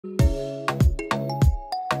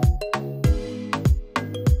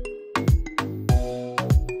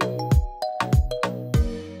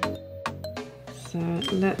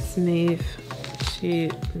let's move to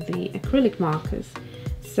the acrylic markers.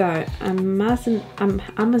 So Amazonas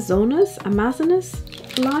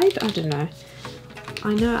light, I don't know.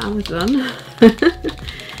 I know Amazon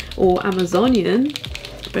or Amazonian,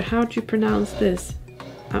 but how do you pronounce this?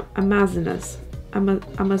 Amazonas,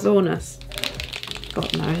 Amazonas,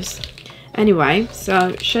 God knows. Anyway,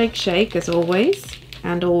 so shake as always,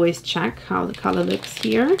 and always check how the color looks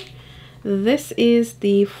here. This is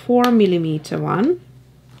the 4mm one,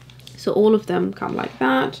 so all of them come like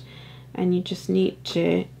that, and you just need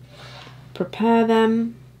to prepare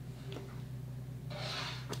them,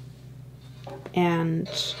 and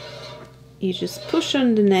you just push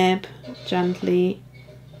on the nib gently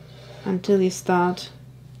until you start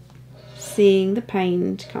seeing the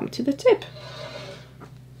paint come to the tip.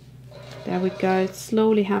 There we go, it's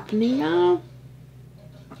slowly happening now.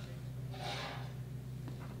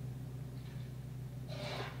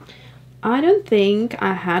 I don't think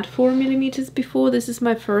I had 4mm before. This is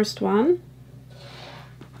my first one.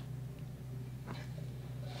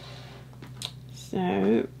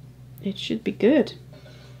 So it should be good.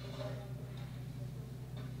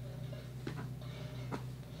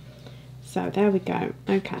 So there we go.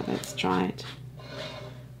 Okay, let's try it.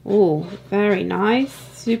 Oh, very nice.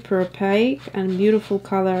 Super opaque and beautiful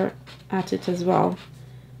color at it as well.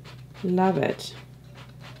 Love it.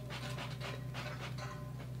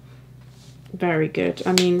 Very good.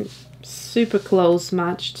 I mean, super close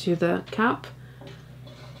match to the cap.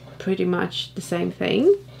 Pretty much the same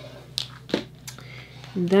thing.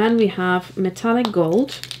 And then we have metallic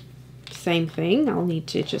gold. Same thing. I'll need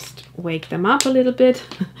to just wake them up a little bit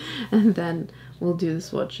and then we'll do the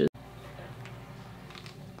swatches.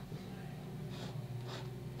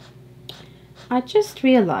 I just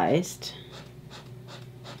realized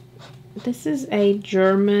this is a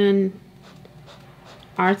German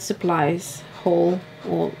art supplies haul,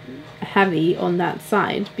 or heavy on that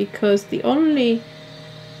side, because the only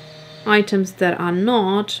items that are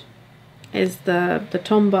not is the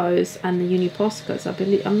Tombos and the Uni Poscas. I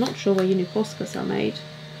believe, I'm not sure where Uni Poscas are made,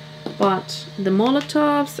 but the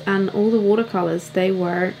Mololtows and all the watercolors, they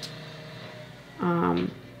were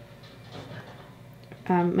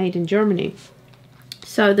made in Germany.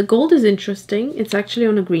 So the gold is interesting. It's actually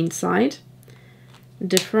on a green side,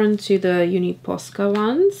 different to the Uni Posca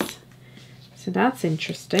ones. So that's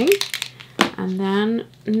interesting. And then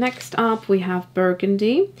next up we have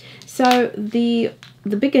burgundy. So the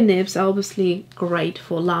bigger nibs are obviously great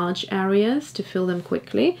for large areas to fill them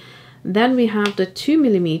quickly. Then we have the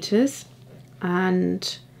 2mm,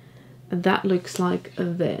 and that looks like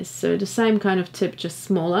this. So the same kind of tip, just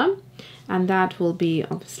smaller, and that will be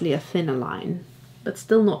obviously a thinner line, but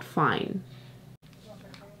still not fine.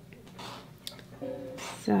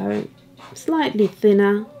 So slightly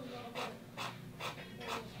thinner,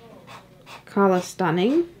 color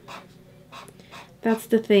stunning. That's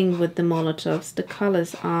the thing with the Mololtows, the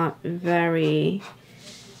colors are very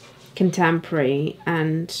contemporary,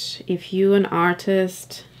 and if you're an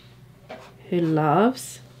artist who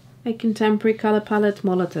loves a contemporary color palette,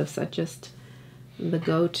 Mololtows are just the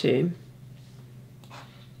go-to.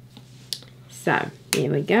 So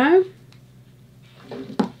here we go.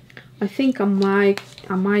 I think I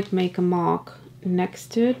might make a mark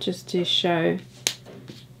next to it just to show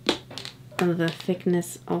the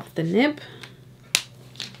thickness of the nib.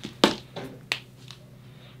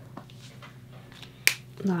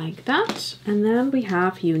 Like that. And then we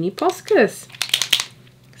have Uni Poscas.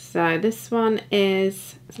 So this one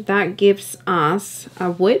is, that gives us a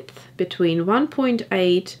width between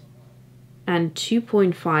 1.8 and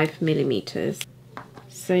 2.5mm.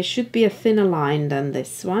 So it should be a thinner line than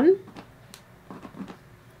this one.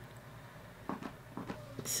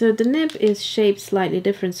 So the nib is shaped slightly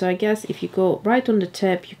different, so I guess if you go right on the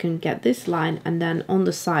tip you can get this line, and then on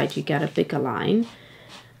the side you get a bigger line.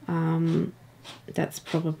 That's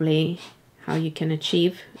probably how you can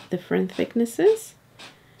achieve different thicknesses.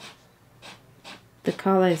 The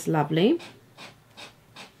color is lovely.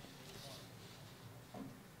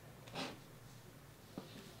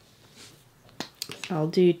 So I'll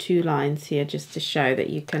do 2 lines here just to show that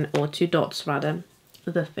you can, or 2 dots rather,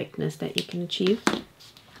 the thickness that you can achieve.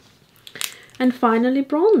 And finally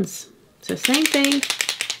bronze. So same thing.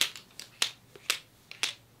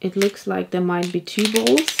 It looks like there might be 2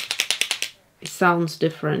 balls. It sounds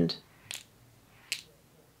different.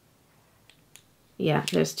 Yeah,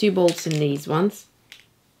 there's 2 bolts in these ones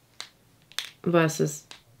versus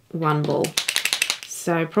 1 ball.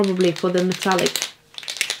 So probably for the metallic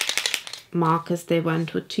markers they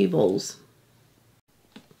went with 2 balls.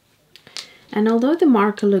 And although the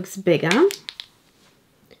marker looks bigger,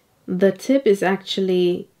 the tip is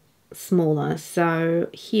actually smaller. So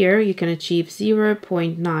here you can achieve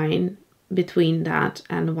 0.9 between that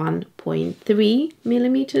and 1.3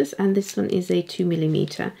 millimeters, and this one is a 2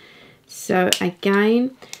 millimeter. So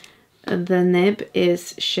again, the nib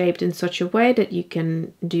is shaped in such a way that you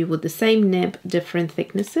can do with the same nib different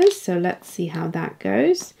thicknesses. So let's see how that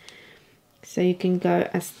goes. So you can go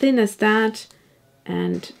as thin as that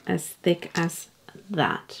and as thick as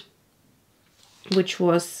that, which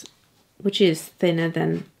is thinner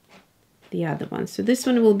than the other one. So this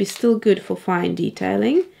one will be still good for fine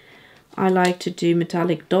detailing. I like to do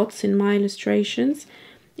metallic dots in my illustrations.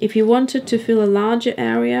 If you wanted to fill a larger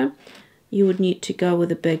area, you would need to go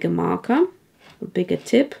with a bigger marker, a bigger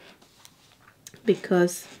tip,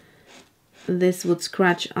 because this would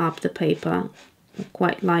scratch up the paper,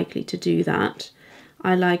 quite likely to do that.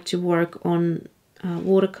 I like to work on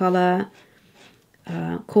watercolor,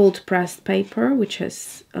 cold pressed paper, which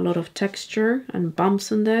has a lot of texture and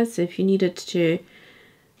bumps on there. So if you needed to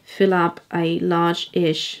fill up a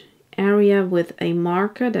large-ish area with a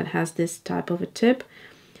marker that has this type of a tip,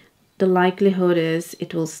 the likelihood is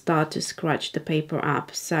it will start to scratch the paper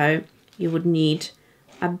up. So you would need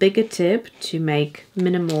a bigger tip to make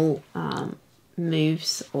minimal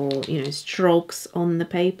moves or strokes on the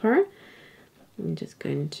paper. I'm just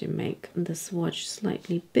going to make the swatch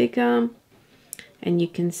slightly bigger, and you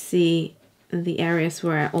can see the areas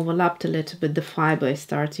where I overlapped a little bit, the fiber is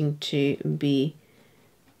starting to be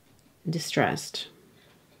distressed.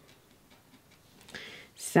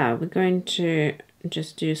 So we're going to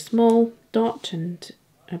just do a small dot and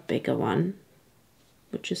a bigger one,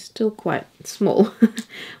 which is still quite small,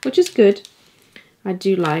 which is good. I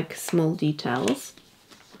do like small details.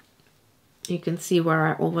 You can see where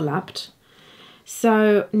I overlapped.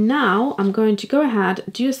 So now I'm going to go ahead,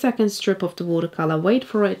 do a second strip of the watercolor, wait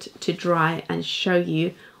for it to dry, and show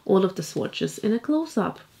you all of the swatches in a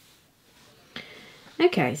close-up.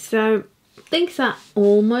 Okay, so things are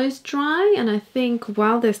almost dry, and I think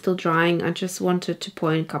while they're still drying, I just wanted to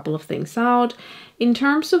point a couple of things out. In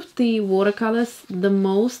terms of the watercolors, the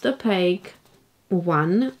most opaque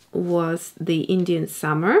one was the Indian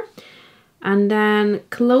Summer, and then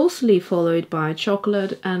closely followed by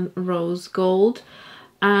Chocolate and Rose Gold.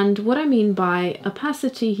 And what I mean by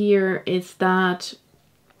opacity here is that,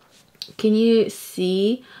 can you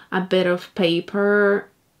see a bit of paper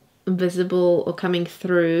visible or coming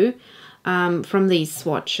through from these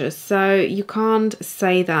swatches? So you can't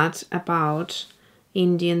say that about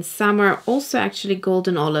Indian Summer. Also actually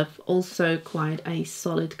Golden Olive, also quite a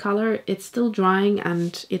solid color. It's still drying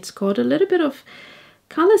and it's got a little bit of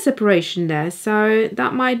color separation there, so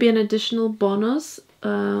that might be an additional bonus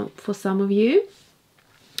for some of you.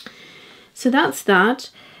 So that's that.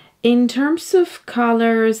 In terms of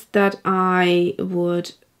colors that I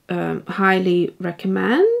would highly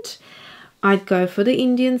recommend, I'd go for the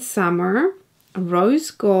Indian Summer,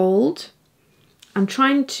 Rose Gold. I'm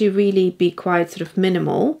trying to really be quite sort of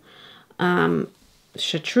minimal.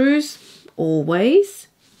 Chartreuse, always.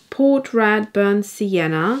 Port Red, Burnt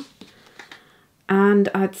Sienna. And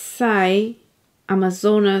I'd say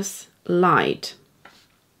Amazonas Light.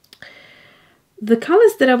 The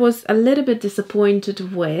colors that I was a little bit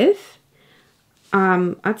disappointed with,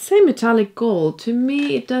 I'd say Metallic Gold. To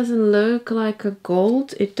me, it doesn't look like a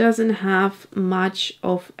gold. It doesn't have much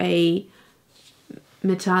of a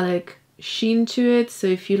metallic sheen to it. So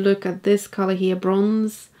if you look at this color here,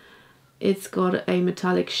 Bronze, it's got a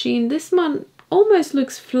metallic sheen. This one almost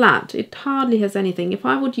looks flat. It hardly has anything. If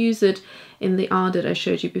I would use it in the art that I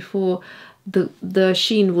showed you before, the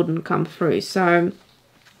sheen wouldn't come through. So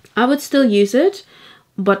I would still use it,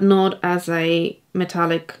 but not as a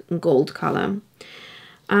metallic gold color.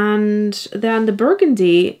 And then the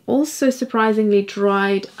Burgundy also surprisingly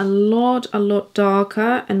dried a lot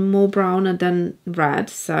darker and more browner than red.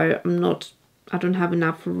 So I don't have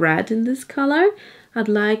enough red in this color. I'd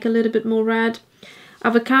like a little bit more red.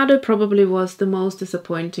 Avocado probably was the most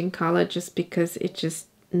disappointing color, just because it just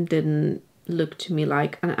didn't look to me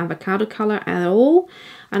like an avocado color at all.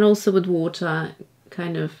 And also with water,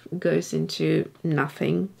 kind of goes into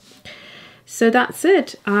nothing. So that's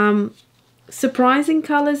it. Surprising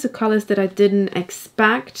colors, the colors that I didn't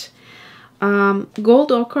expect.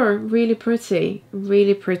 Gold ochre, really pretty,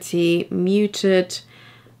 muted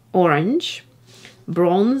orange.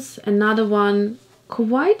 Bronze, another one,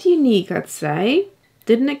 quite unique, I'd say.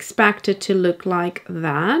 Didn't expect it to look like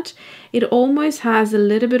that. It almost has a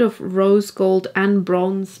little bit of rose gold and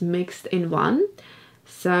bronze mixed in one.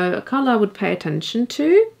 So a color I would pay attention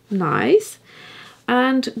to. Nice.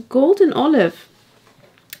 And Golden Olive.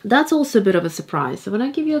 that's also a bit of a surprise. So when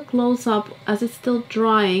I give you a close-up, as it's still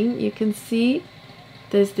drying, you can see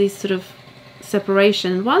there's this sort of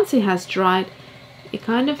separation. Once it has dried, it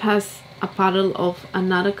kind of has a puddle of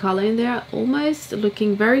another color in there, almost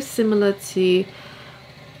looking very similar to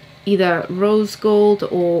either rose gold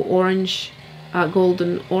or orange,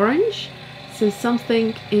 golden orange. So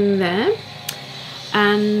something in there.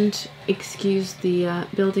 And excuse the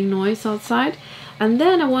building noise outside. And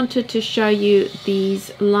then I wanted to show you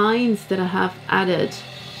these lines that I have added.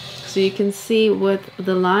 So you can see with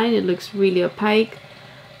the line, it looks really opaque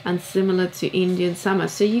and similar to Indian summer.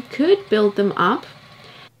 So you could build them up.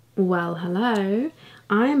 Well, hello,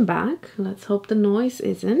 I'm back. Let's hope the noise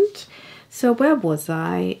isn't. So where was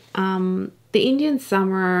I? The Indian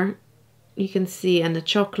summer, you can see, and the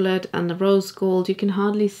chocolate and the rose gold, you can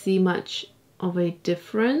hardly see much of a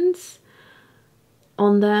difference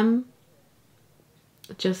on them.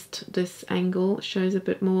 Just this angle shows a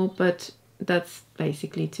bit more, but that's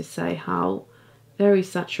basically to say how very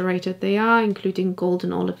saturated they are, including gold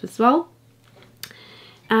and olive as well.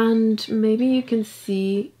 And maybe you can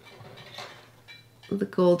see the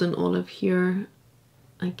golden olive here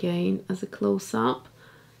again as a close-up,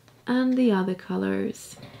 and the other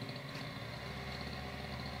colors.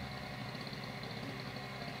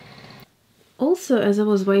 Also, as I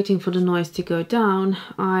was waiting for the noise to go down,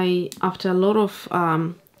 after a lot of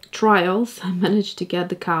trials, I managed to get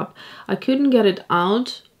the cap. I couldn't get it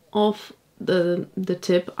out of the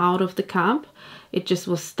tip out of the cap. It just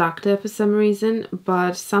was stuck there for some reason,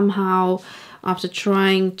 but somehow after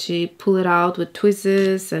trying to pull it out with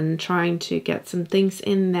tweezers and trying to get some things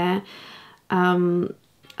in there,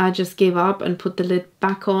 I just gave up and put the lid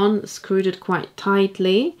back on, screwed it quite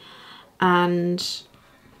tightly, and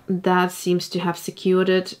that seems to have secured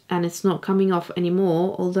it, and it's not coming off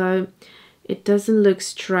anymore, although it doesn't look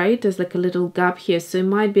straight. There's like a little gap here, so it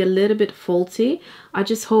might be a little bit faulty. I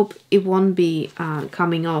just hope it won't be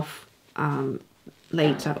coming off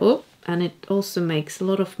later. Oh, and it also makes a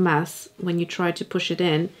lot of mess when you try to push it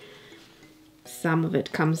in. Some of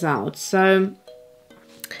it comes out. So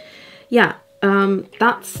yeah,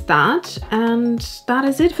 that's that, and that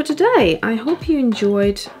is it for today. I hope you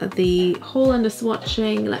enjoyed the haul and the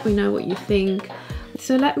swatching. Let me know what you think.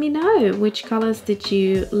 So let me know which colors did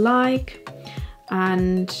you like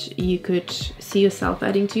and you could see yourself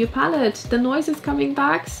adding to your palette. The noise is coming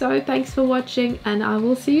back, so thanks for watching and I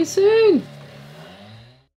will see you soon.